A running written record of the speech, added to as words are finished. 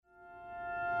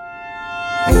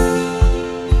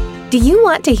Do you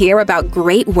want to hear about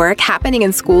great work happening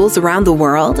in schools around the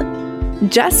world?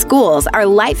 Just Schools are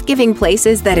life-giving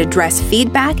places that address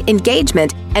feedback,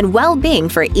 engagement, and well-being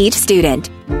for each student.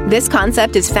 This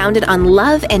concept is founded on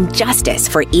love and justice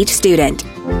for each student.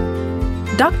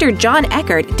 Dr. John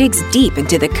Eckert digs deep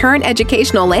into the current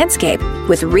educational landscape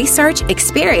with research,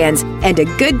 experience, and a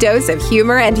good dose of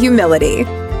humor and humility.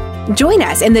 Join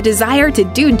us in the desire to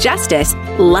do justice,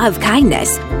 love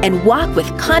kindness, and walk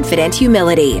with confident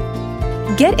humility.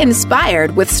 Get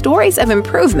inspired with stories of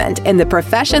improvement in the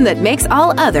profession that makes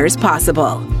all others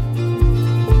possible.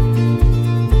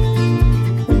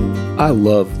 I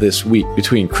love this week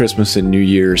between Christmas and New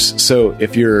Year's. So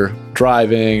if you're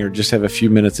driving or just have a few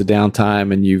minutes of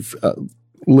downtime and you've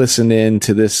listened in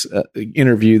to this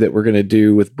interview that we're going to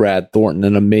do with Brad Thornton,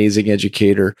 an amazing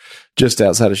educator just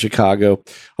outside of Chicago,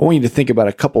 I want you to think about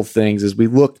a couple things as we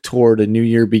look toward a new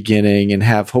year beginning and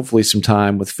have hopefully some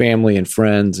time with family and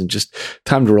friends and just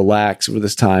time to relax over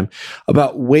this time,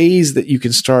 about ways that you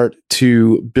can start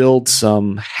to build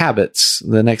some habits.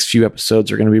 The next few episodes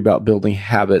are going to be about building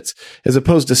habits as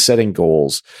opposed to setting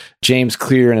goals. James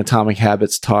Clear in Atomic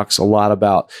Habits talks a lot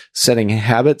about setting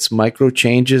habits, micro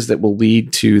changes that will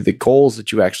lead to the goals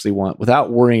that you actually want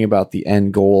without worrying about the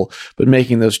end goal, but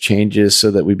making those changes so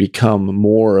that we become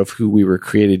more of who we were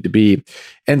created to be.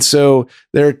 And so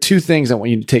there are two things I want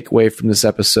you to take away from this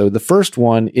episode. The first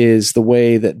one is the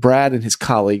way that Brad and his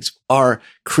colleagues are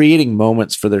creating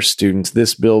moments for their students.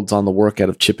 This builds on the work out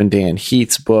of Chip and Dan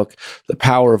Heath's book, The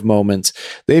Power of Moments.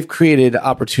 They've created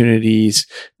opportunities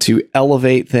to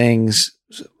elevate things,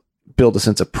 build a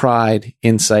sense of pride,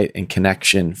 insight, and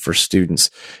connection for students.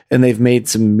 And they've made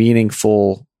some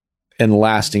meaningful and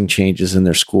lasting changes in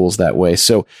their schools that way.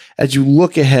 So as you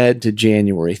look ahead to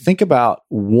January, think about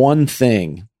one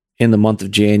thing in the month of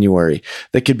January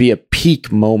that could be a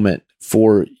peak moment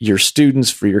for your students,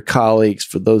 for your colleagues,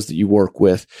 for those that you work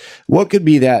with. What could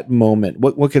be that moment?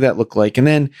 What could that look like? And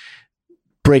then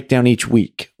break down each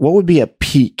week. What would be a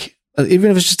peak?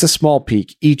 Even if it's just a small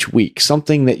peak each week,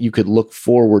 something that you could look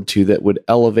forward to that would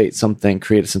elevate something,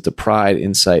 create a sense of pride,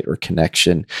 insight, or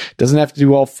connection. Doesn't have to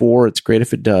do all four. It's great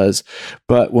if it does.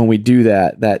 But when we do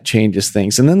that, that changes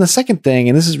things. And then the second thing,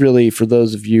 and this is really for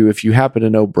those of you, if you happen to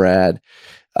know Brad,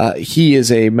 he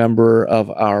is a member of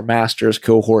our master's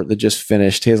cohort that just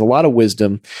finished. He has a lot of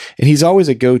wisdom, and he's always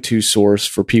a go-to source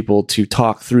for people to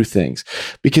talk through things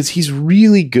because he's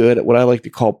really good at what I like to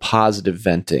call positive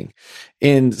venting.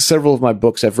 In several of my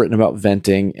books, I've written about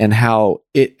venting and how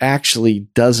it actually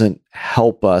doesn't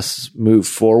help us move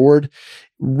forward.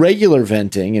 Regular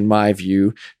venting, in my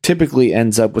view, typically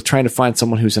ends up with trying to find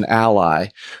someone who's an ally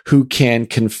who can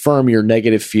confirm your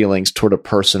negative feelings toward a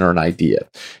person or an idea.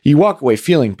 You walk away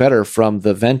feeling better from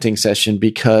the venting session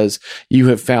because you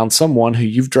have found someone who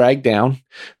you've dragged down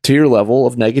to your level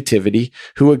of negativity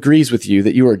who agrees with you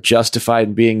that you are justified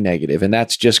in being negative. And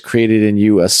that's just created in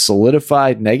you a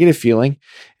solidified negative feeling.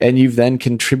 And you've then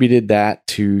contributed that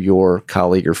to your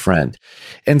colleague or friend.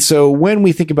 And so when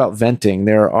we think about venting,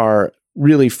 there are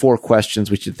really four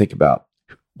questions we should think about.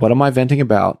 What am I venting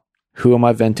about? Who am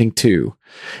I venting to?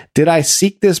 Did I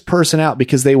seek this person out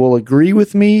because they will agree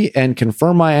with me and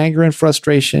confirm my anger and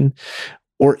frustration?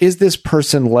 Or is this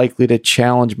person likely to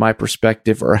challenge my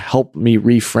perspective or help me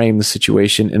reframe the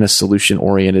situation in a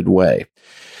solution-oriented way?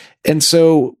 And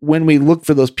so when we look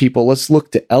for those people, let's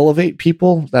look to elevate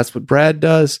people. That's what Brad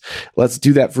does. Let's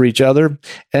do that for each other.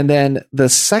 And then the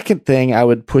second thing I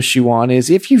would push you on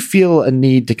is if you feel a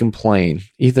need to complain,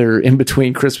 either in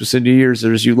between Christmas and New Year's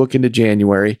or as you look into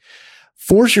January,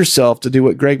 force yourself to do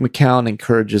what Greg McCown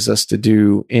encourages us to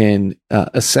do in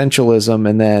Essentialism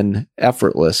and then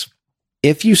Effortless.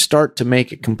 If you start to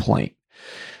make a complaint,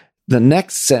 the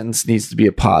next sentence needs to be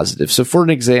a positive. So for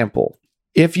an example,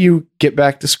 if you get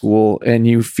back to school and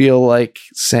you feel like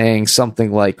saying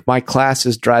something like, my class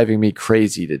is driving me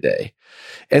crazy today,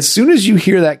 as soon as you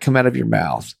hear that come out of your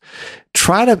mouth,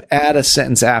 try to add a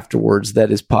sentence afterwards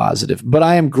that is positive. But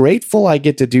I am grateful I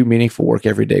get to do meaningful work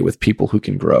every day with people who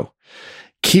can grow.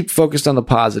 Keep focused on the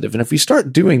positive. And if we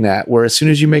start doing that, where as soon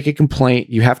as you make a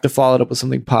complaint, you have to follow it up with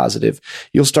something positive,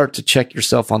 you'll start to check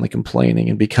yourself on the complaining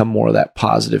and become more of that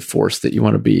positive force that you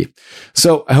want to be.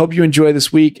 So I hope you enjoy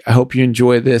this week. I hope you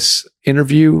enjoy this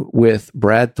interview with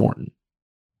Brad Thornton.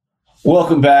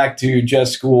 Welcome back to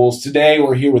Just Schools. Today,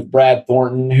 we're here with Brad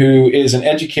Thornton, who is an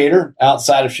educator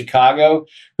outside of Chicago,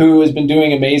 who has been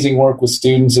doing amazing work with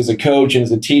students as a coach and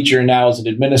as a teacher, and now as an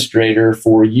administrator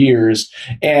for years.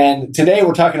 And today,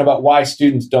 we're talking about why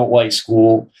students don't like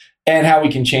school and how we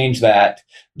can change that.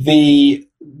 The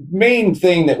main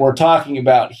thing that we're talking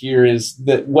about here is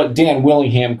that what Dan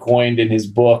Willingham coined in his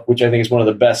book, which I think is one of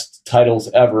the best titles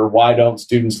ever, Why Don't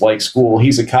Students Like School?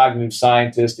 He's a cognitive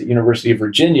scientist at University of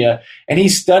Virginia, and he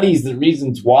studies the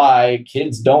reasons why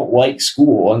kids don't like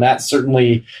school. And that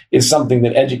certainly is something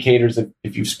that educators,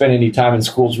 if you've spent any time in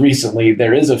schools recently,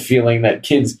 there is a feeling that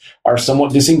kids are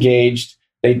somewhat disengaged.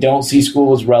 They don't see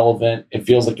school as relevant. It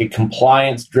feels like a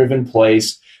compliance-driven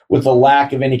place with a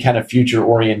lack of any kind of future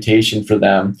orientation for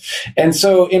them. And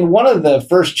so in one of the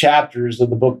first chapters of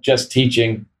the book, Just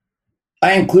Teaching,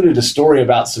 I included a story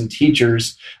about some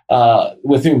teachers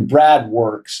with whom Brad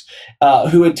works,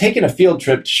 who had taken a field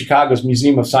trip to Chicago's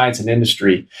Museum of Science and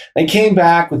Industry. They came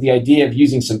back with the idea of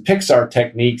using some Pixar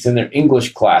techniques in their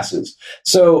English classes.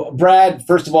 So Brad,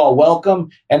 first of all, welcome.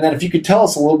 And then if you could tell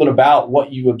us a little bit about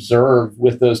what you observed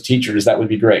with those teachers, that would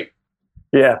be great.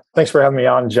 Yeah, thanks for having me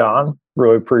on, John.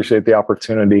 Really appreciate the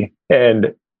opportunity.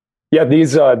 And yeah,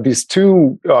 these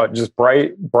two just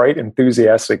bright,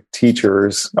 enthusiastic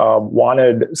teachers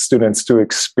wanted students to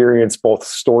experience both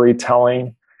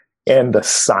storytelling and the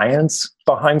science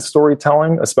behind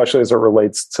storytelling, especially as it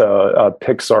relates to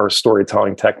Pixar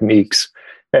storytelling techniques.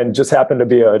 And just happened to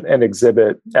be an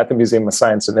exhibit at the Museum of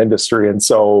Science and Industry. And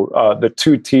so the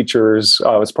two teachers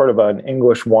was part of an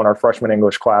English one, our freshman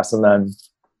English class, and then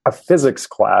a physics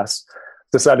class,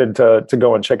 decided to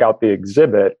go and check out the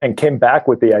exhibit and came back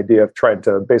with the idea of trying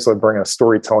to basically bring a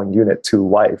storytelling unit to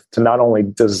life, to not only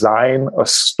design a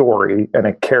story and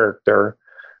a character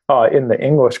in the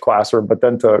English classroom, but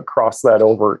then to cross that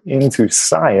over into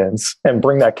science and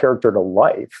bring that character to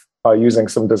life using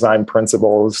some design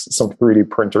principles, some 3D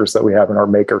printers that we have in our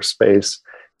maker space.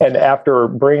 And after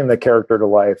bringing the character to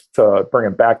life, to bring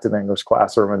it back to the English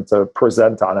classroom and to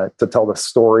present on it, to tell the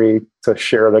story, to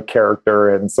share the character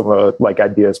and some of the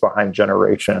ideas behind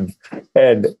generation.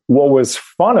 And what was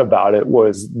fun about it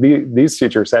was these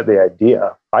teachers had the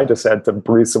idea. I just had to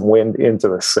breathe some wind into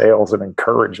the sails and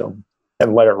encourage them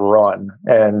and let it run.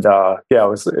 And it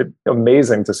was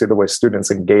amazing to see the way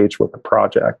students engage with the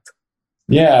project.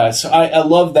 Yeah, so I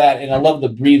love that. And I love the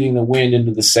breathing the wind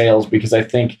into the sails, because I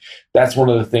think that's one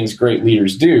of the things great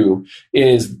leaders do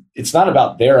is it's not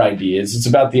about their ideas. It's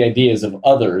about the ideas of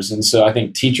others. And so I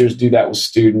think teachers do that with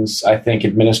students. I think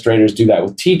administrators do that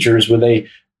with teachers, where they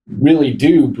really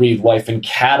do breathe life and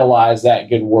catalyze that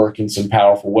good work in some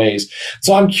powerful ways.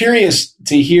 So I'm curious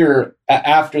to hear,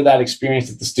 after that experience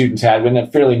that the students had in a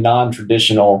fairly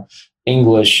non-traditional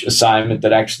English assignment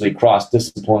that actually crossed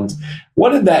disciplines, what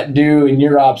did that do in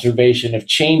your observation of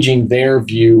changing their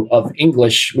view of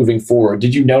English moving forward?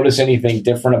 Did you notice anything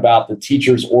different about the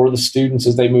teachers or the students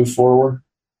as they move forward?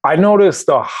 I noticed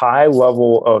a high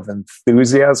level of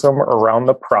enthusiasm around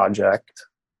the project,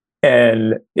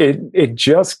 and it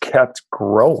just kept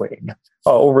growing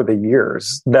over the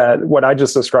years. That what I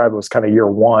just described was kind of year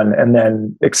one, and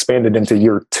then expanded into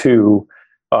year two,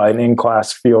 an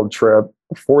in-class field trip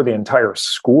for the entire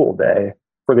school day,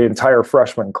 for the entire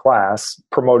freshman class,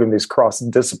 promoting these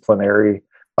cross-disciplinary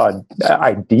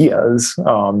ideas.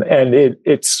 And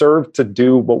it served to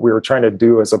do what we were trying to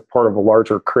do as a part of a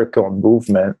larger curriculum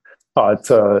movement,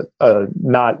 to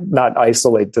not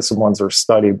isolate disciplines or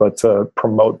study, but to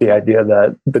promote the idea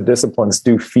that the disciplines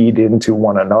do feed into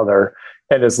one another,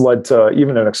 and has led to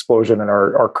even an explosion in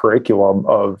our curriculum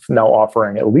of now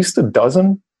offering at least a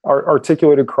dozen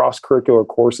articulated cross-curricular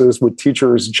courses with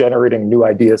teachers generating new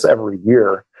ideas every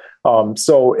year.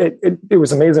 So it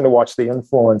was amazing to watch the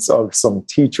influence of some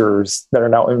teachers that are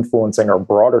now influencing our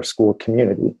broader school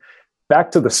community.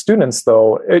 Back to the students,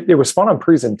 though, it was fun on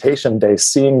presentation day,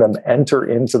 seeing them enter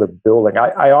into the building.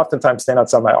 I oftentimes stand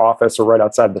outside my office or right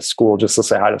outside the school just to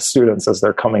say hi to students as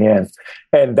they're coming in.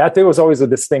 And that day was always a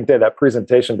distinct day, that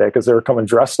presentation day, because they were coming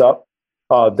dressed up.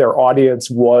 Their audience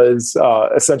was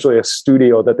essentially a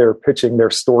studio that they were pitching their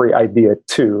story idea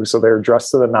to. So they were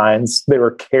dressed to the nines. They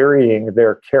were carrying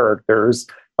their characters,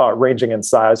 ranging in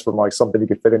size from something you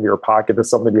could fit into your pocket to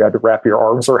something you had to wrap your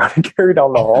arms around and carry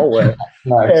down the hallway.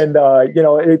 Nice. And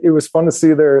it was fun to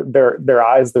see their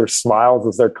eyes, their smiles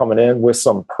as they're coming in with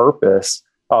some purpose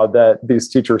that these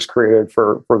teachers created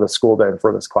for the school day and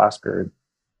for this class period.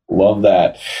 Love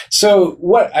that. So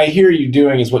what I hear you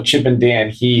doing is what Chip and Dan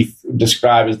Heath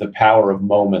describe as the power of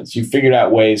moments. You figured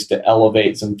out ways to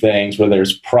elevate some things where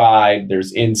there's pride,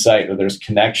 there's insight, or there's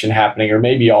connection happening, or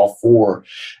maybe all four.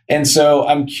 And so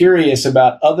I'm curious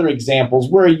about other examples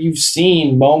where you've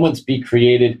seen moments be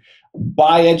created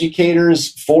by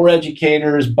educators, for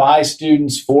educators, by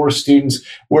students, for students,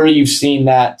 where you've seen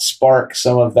that spark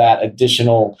some of that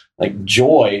additional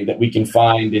joy that we can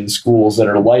find in schools that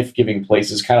are life-giving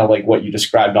places, kind of like what you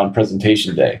described on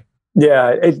presentation day.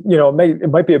 Yeah, it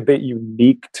might be a bit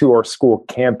unique to our school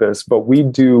campus, but we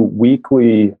do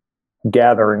weekly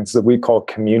gatherings that we call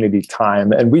community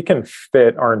time, and we can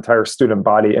fit our entire student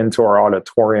body into our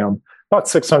auditorium, about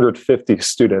 650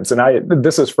 students. And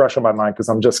this is fresh in my mind because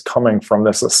I'm just coming from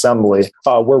this assembly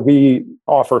where we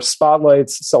offer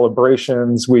spotlights,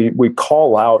 celebrations. We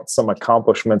call out some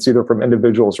accomplishments either from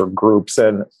individuals or groups.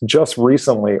 And just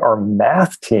recently, our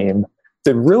math team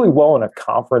did really well in a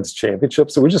conference championship.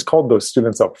 So we just called those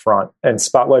students up front and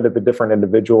spotlighted the different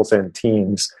individuals and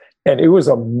teams. And it was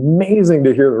amazing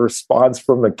to hear the response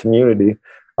from the community.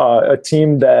 A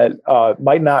team that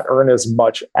might not earn as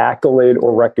much accolade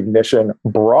or recognition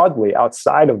broadly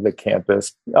outside of the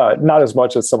campus, not as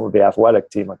much as some of the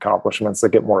athletic team accomplishments that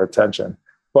get more attention,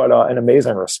 but an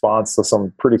amazing response to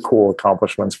some pretty cool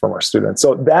accomplishments from our students.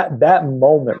 So that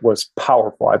moment was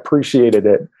powerful. I appreciated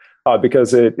it.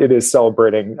 Because it is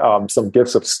celebrating some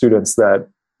gifts of students that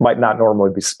might not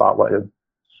normally be spotlighted.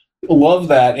 Love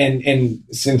that. And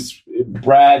since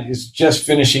Brad is just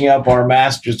finishing up our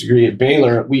master's degree at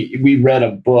Baylor, we read a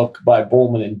book by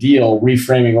Bowman and Deal,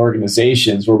 Reframing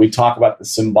Organizations, where we talk about the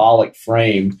symbolic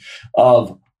frame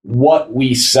of what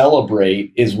we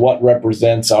celebrate is what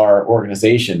represents our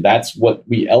organization. That's what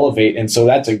we elevate. And so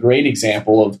that's a great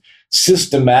example of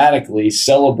systematically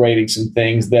celebrating some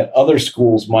things that other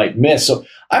schools might miss. So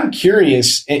I'm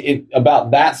curious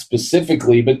about that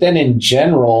specifically, but then in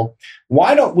general,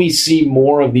 why don't we see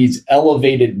more of these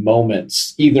elevated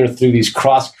moments, either through these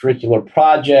cross-curricular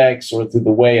projects or through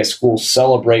the way a school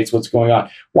celebrates what's going on?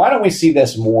 Why don't we see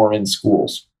this more in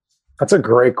schools? That's a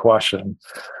great question.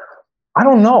 I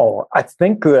don't know. I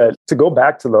think that to go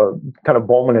back to the kind of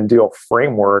Bowman and Deal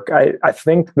framework, I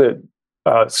think that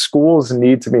schools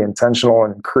need to be intentional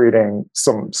in creating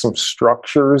some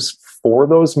structures for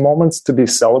those moments to be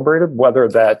celebrated, whether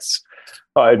that's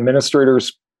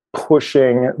administrators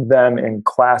pushing them in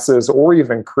classes or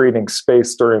even creating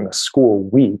space during the school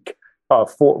week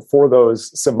for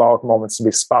those symbolic moments to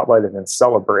be spotlighted and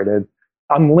celebrated.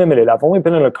 I'm limited. I've only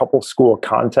been in a couple school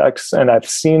contexts, and I've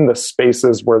seen the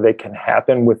spaces where they can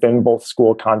happen within both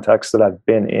school contexts that I've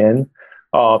been in.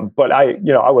 But I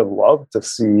would love to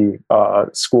see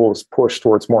schools push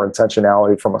towards more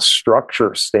intentionality from a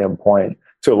structure standpoint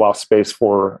to allow space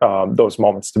for those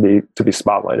moments to be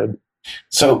spotlighted.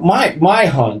 So my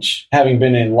hunch, having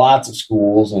been in lots of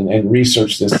schools and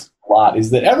researched this a lot, is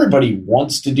that everybody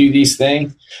wants to do these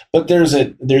things, but there's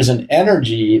an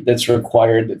energy that's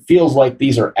required that feels like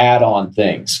these are add-on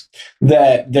things,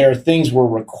 that there are things we're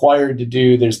required to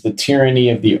do. There's the tyranny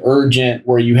of the urgent,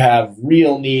 where you have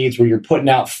real needs, where you're putting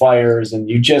out fires and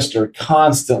you just are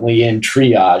constantly in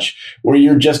triage, where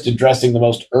you're just addressing the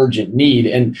most urgent need.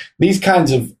 And these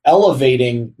kinds of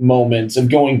elevating moments of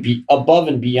going above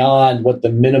and beyond what the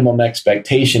minimum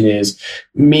expectation is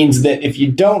means that if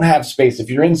you don't have space, if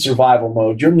you're in survival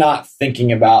mode, you're not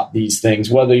thinking about these things,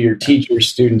 whether you're teachers,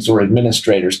 students, or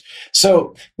administrators.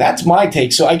 So that's my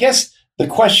take. So I guess the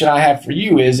question I have for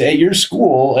you is, at your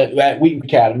school, at Wheaton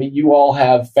Academy, you all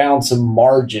have found some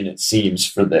margin, it seems,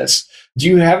 for this. Do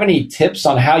you have any tips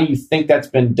on how you think that's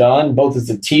been done, both as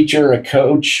a teacher, a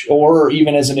coach, or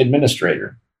even as an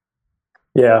administrator?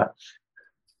 Yeah.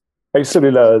 I used to be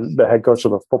the head coach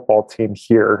of the football team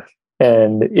here,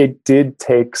 and it did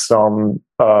take some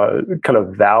kind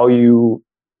of value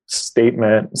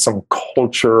statement, some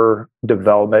culture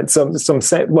development, some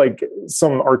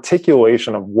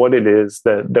articulation of what it is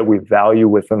that we value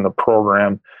within the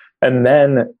program, and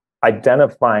then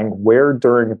identifying where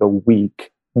during the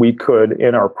week we could,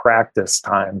 in our practice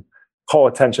time, call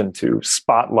attention to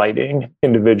spotlighting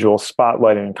individuals,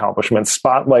 spotlighting accomplishments,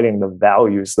 spotlighting the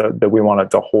values that we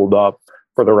wanted to hold up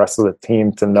for the rest of the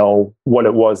team to know what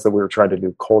it was that we were trying to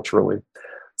do culturally.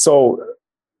 So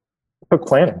it took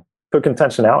planning, took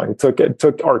intentionality, it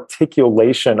took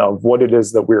articulation of what it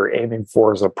is that we were aiming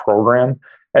for as a program,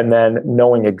 and then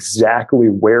knowing exactly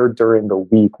where during the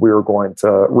week we were going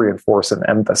to reinforce and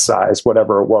emphasize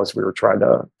whatever it was we were trying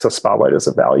to spotlight as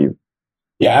a value.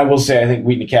 Yeah, I will say I think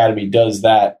Wheaton Academy does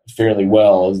that fairly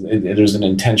well. There's an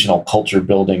intentional culture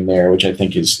building there, which I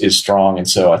think is strong. And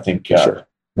so I think Sure.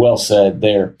 Well said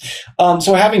there.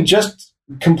 So having just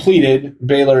completed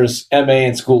Baylor's MA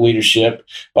in school leadership,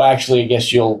 well, actually, I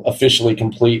guess you'll officially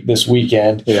complete this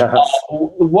weekend. Yeah.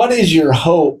 What is your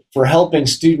hope for helping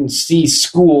students see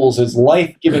schools as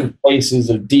life-giving places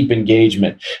of deep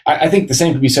engagement? I think the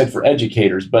same could be said for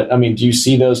educators, but I mean, do you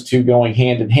see those two going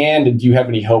hand in hand, and do you have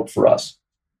any hope for us?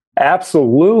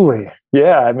 Absolutely.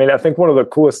 Yeah. I mean, I think one of the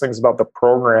coolest things about the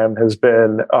program has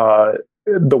been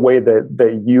the way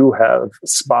that you have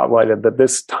spotlighted that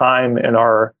this time in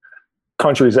our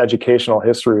country's educational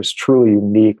history is truly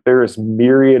unique. There is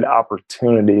myriad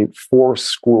opportunity for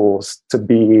schools to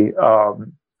be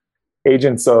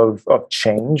agents of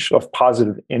change, of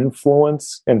positive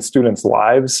influence in students'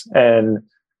 lives. And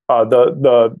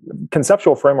the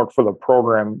conceptual framework for the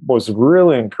program was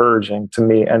really encouraging to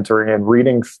me entering and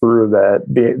reading through that.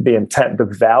 The intent, the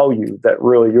value that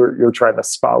really you're trying to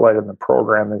spotlight in the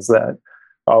program is that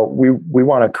we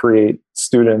want to create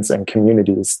students and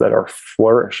communities that are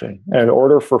flourishing. And in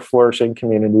order for flourishing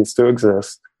communities to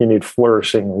exist, you need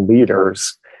flourishing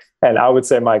leaders. And I would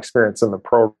say my experience in the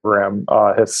program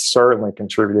has certainly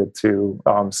contributed to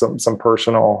some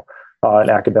personal and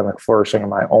academic flourishing in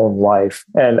my own life.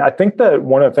 And I think that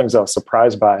one of the things I was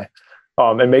surprised by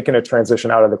in making a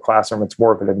transition out of the classroom, it's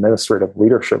more of an administrative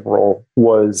leadership role,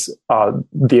 was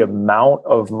the amount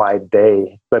of my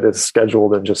day that is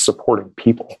scheduled in just supporting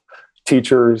people,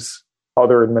 teachers,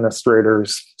 other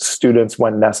administrators, students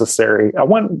when necessary. I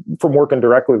went from working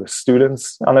directly with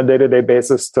students on a day-to-day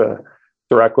basis to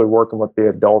directly working with the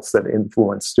adults that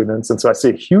influence students. And so I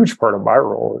see a huge part of my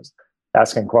role is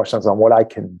asking questions on what I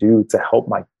can do to help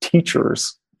my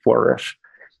teachers flourish,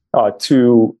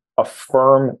 to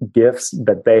affirm gifts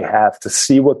that they have, to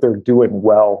see what they're doing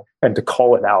well and to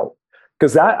call it out.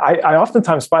 Because that I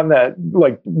oftentimes find that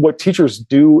like what teachers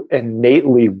do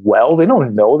innately well, they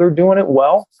don't know they're doing it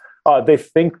well. They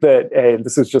think that, hey,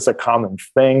 this is just a common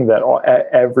thing that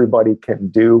everybody can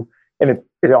do. And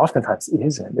it oftentimes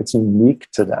isn't. It's unique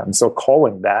to them. So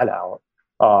calling that out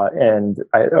and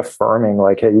affirming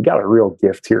like, hey, you got a real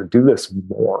gift here. Do this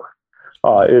more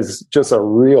is just a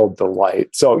real delight.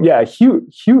 So yeah, a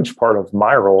huge part of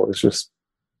my role is just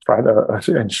trying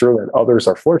to ensure that others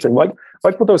are flourishing. Like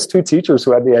with those two teachers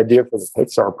who had the idea for the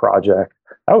Pixar project.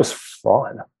 That was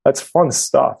fun. That's fun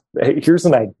stuff. Hey, here's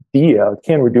an idea.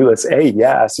 Can we do this? A,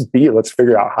 yes. B, let's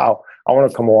figure out how. I want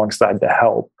to come alongside to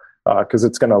help because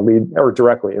it's going to lead or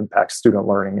directly impact student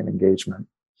learning and engagement.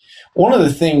 One of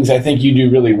the things I think you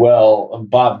do really well,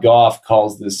 Bob Goff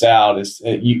calls this out, is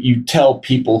you tell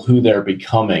people who they're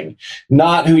becoming,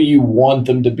 not who you want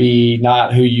them to be,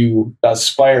 not who you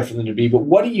aspire for them to be, but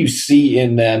what do you see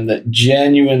in them that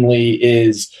genuinely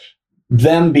is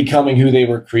them becoming who they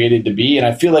were created to be? And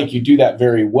I feel like you do that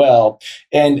very well.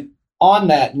 And on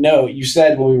that note, you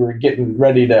said when we were getting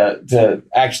ready to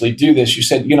actually do this, you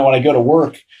said, when I go to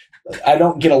work, I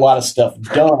don't get a lot of stuff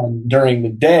done during the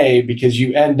day because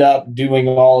you end up doing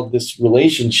all of this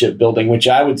relationship building, which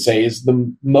I would say is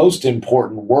the most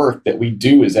important work that we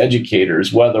do as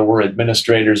educators, whether we're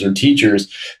administrators or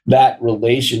teachers, that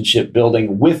relationship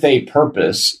building with a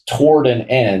purpose toward an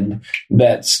end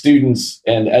that students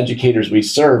and educators we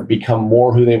serve become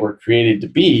more who they were created to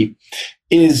be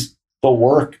is the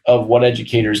work of what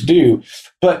educators do.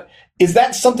 But is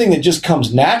that something that just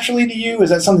comes naturally to you?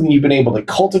 Is that something you've been able to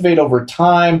cultivate over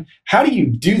time? How do you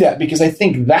do that? Because I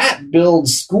think that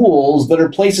builds schools that are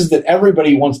places that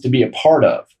everybody wants to be a part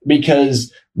of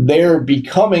because they're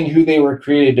becoming who they were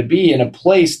created to be in a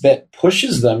place that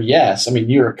pushes them. Yes. I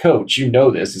mean, you're a coach. You know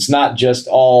this. It's not just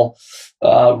all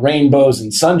rainbows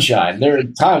and sunshine. There are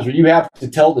times where you have to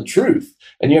tell the truth.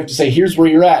 And you have to say, here's where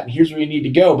you're at and here's where you need to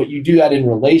go. But you do that in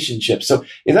relationships. So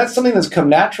is that something that's come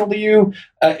natural to you,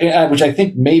 which I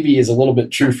think maybe is a little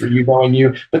bit true for you knowing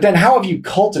you? But then how have you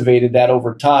cultivated that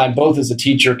over time, both as a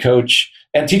teacher and coach,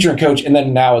 and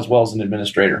then now as well as an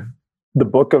administrator? The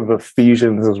book of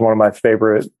Ephesians is one of my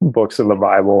favorite books in the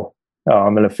Bible.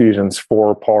 In Ephesians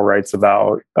 4, Paul writes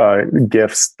about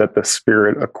gifts that the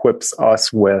Spirit equips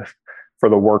us with for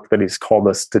the work that he's called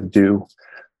us to do.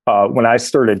 When I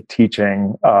started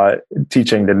teaching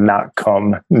did not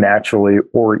come naturally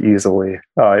or easily.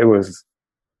 It was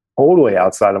totally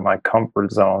outside of my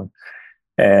comfort zone.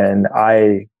 And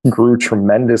I grew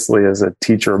tremendously as a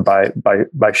teacher by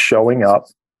showing up,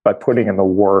 by putting in the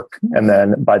work, and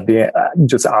then by being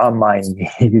just on my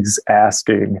knees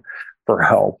asking for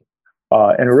help.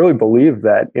 And I really believe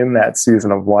that in that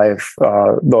season of life,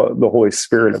 the Holy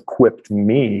Spirit equipped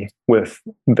me with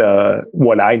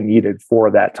what I needed for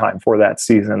that time, for that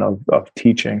season of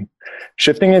teaching.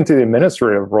 Shifting into the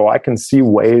administrative role, I can see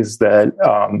ways that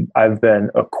I've been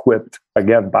equipped,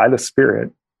 again, by the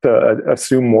Spirit to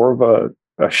assume more of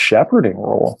a shepherding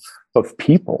role of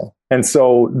people. And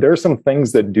so there's some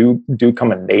things that do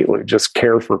come innately, just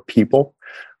care for people.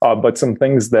 But some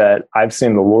things that I've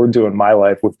seen the Lord do in my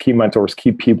life with key mentors,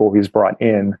 key people he's brought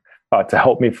in to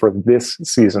help me for this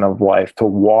season of life, to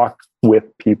walk with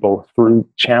people through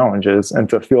challenges and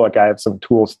to feel like I have some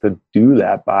tools to do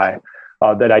that by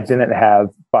that I didn't have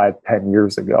 5-10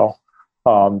 years ago.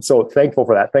 So thankful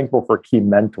for that. Thankful for key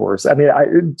mentors. I mean,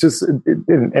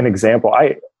 an example.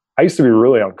 I I used to be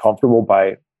really uncomfortable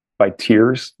by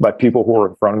tears, by people who were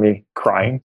in front of me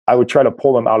crying. I would try to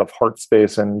pull them out of heart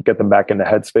space and get them back into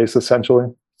head space, essentially.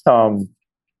 And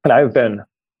I've been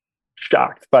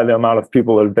shocked by the amount of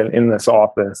people that have been in this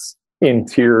office in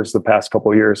tears the past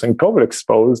couple of years. And COVID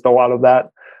exposed a lot of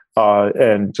that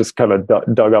and just kind of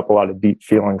dug up a lot of deep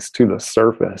feelings to the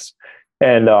surface.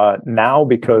 And now,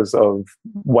 because of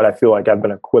what I feel like I've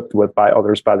been equipped with by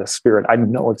others, by the Spirit, I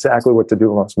know exactly what to do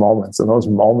in those moments. And those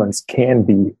moments can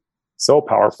be so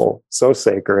powerful, so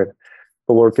sacred.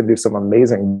 The Lord can do some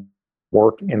amazing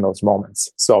work in those moments.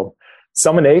 So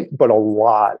some innate, but a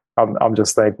lot. I'm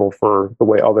just thankful for the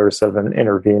way others have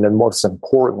intervened, and most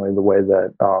importantly, the way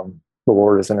that the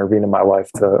Lord has intervened in my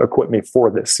life to equip me for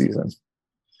this season.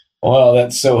 Well,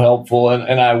 that's so helpful.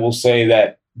 And I will say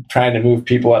that trying to move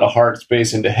people out of heart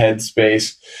space into head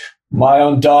space, my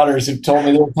own daughters have told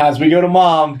me there are times we go to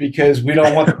mom because we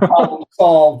don't want the problem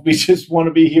solved. We just want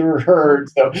to be heard.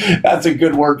 So that's a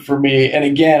good word for me. And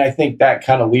again, I think that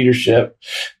kind of leadership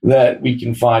that we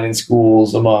can find in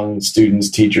schools among students,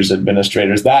 teachers,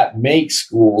 administrators, that makes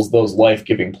schools those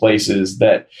life-giving places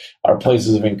that are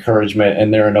places of encouragement,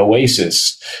 and they're an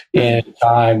oasis in a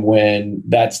time when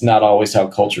that's not always how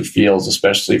culture feels,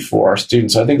 especially for our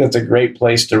students. So I think that's a great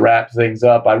place to wrap things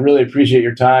up. I really appreciate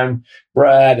your time,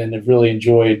 Brad, and I've really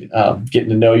enjoyed getting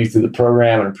to know you through the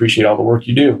program, and appreciate all the work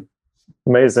you do.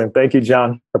 Amazing. Thank you,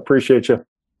 John. Appreciate you.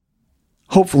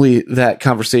 Hopefully that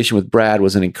conversation with Brad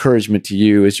was an encouragement to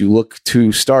you as you look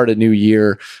to start a new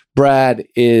year. Brad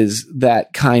is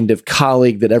that kind of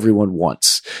colleague that everyone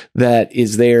wants, that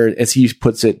is there, as he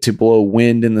puts it, to blow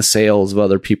wind in the sails of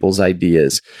other people's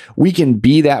ideas. We can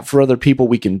be that for other people.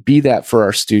 We can be that for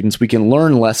our students. We can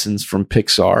learn lessons from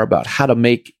Pixar about how to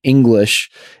make English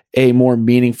a more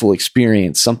meaningful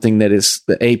experience, something that is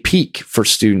a peak for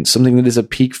students, something that is a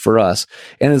peak for us.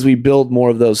 And as we build more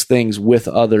of those things with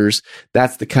others,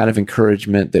 that's the kind of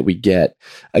encouragement that we get.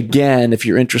 Again, if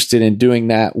you're interested in doing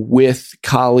that with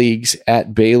colleagues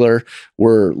at Baylor,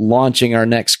 we're launching our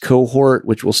next cohort,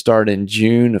 which will start in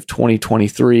June of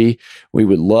 2023. We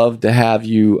would love to have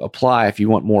you apply. If you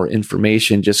want more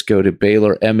information, just go to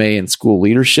Baylor MA in School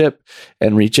Leadership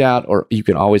and reach out, or you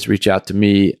can always reach out to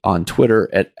me on Twitter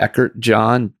at Eckert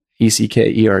John,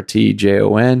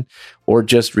 ECKERTJON, or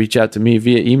just reach out to me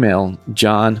via email,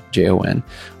 John, JON,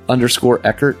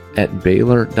 _Eckert at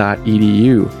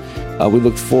Baylor.edu. We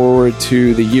look forward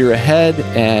to the year ahead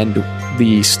and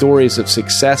the stories of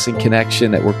success and connection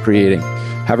that we're creating.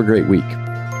 Have a great week.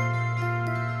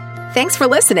 Thanks for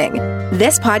listening.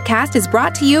 This podcast is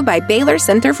brought to you by Baylor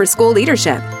Center for School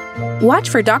Leadership. Watch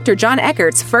for Dr. John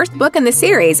Eckert's first book in the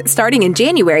series starting in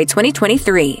January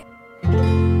 2023.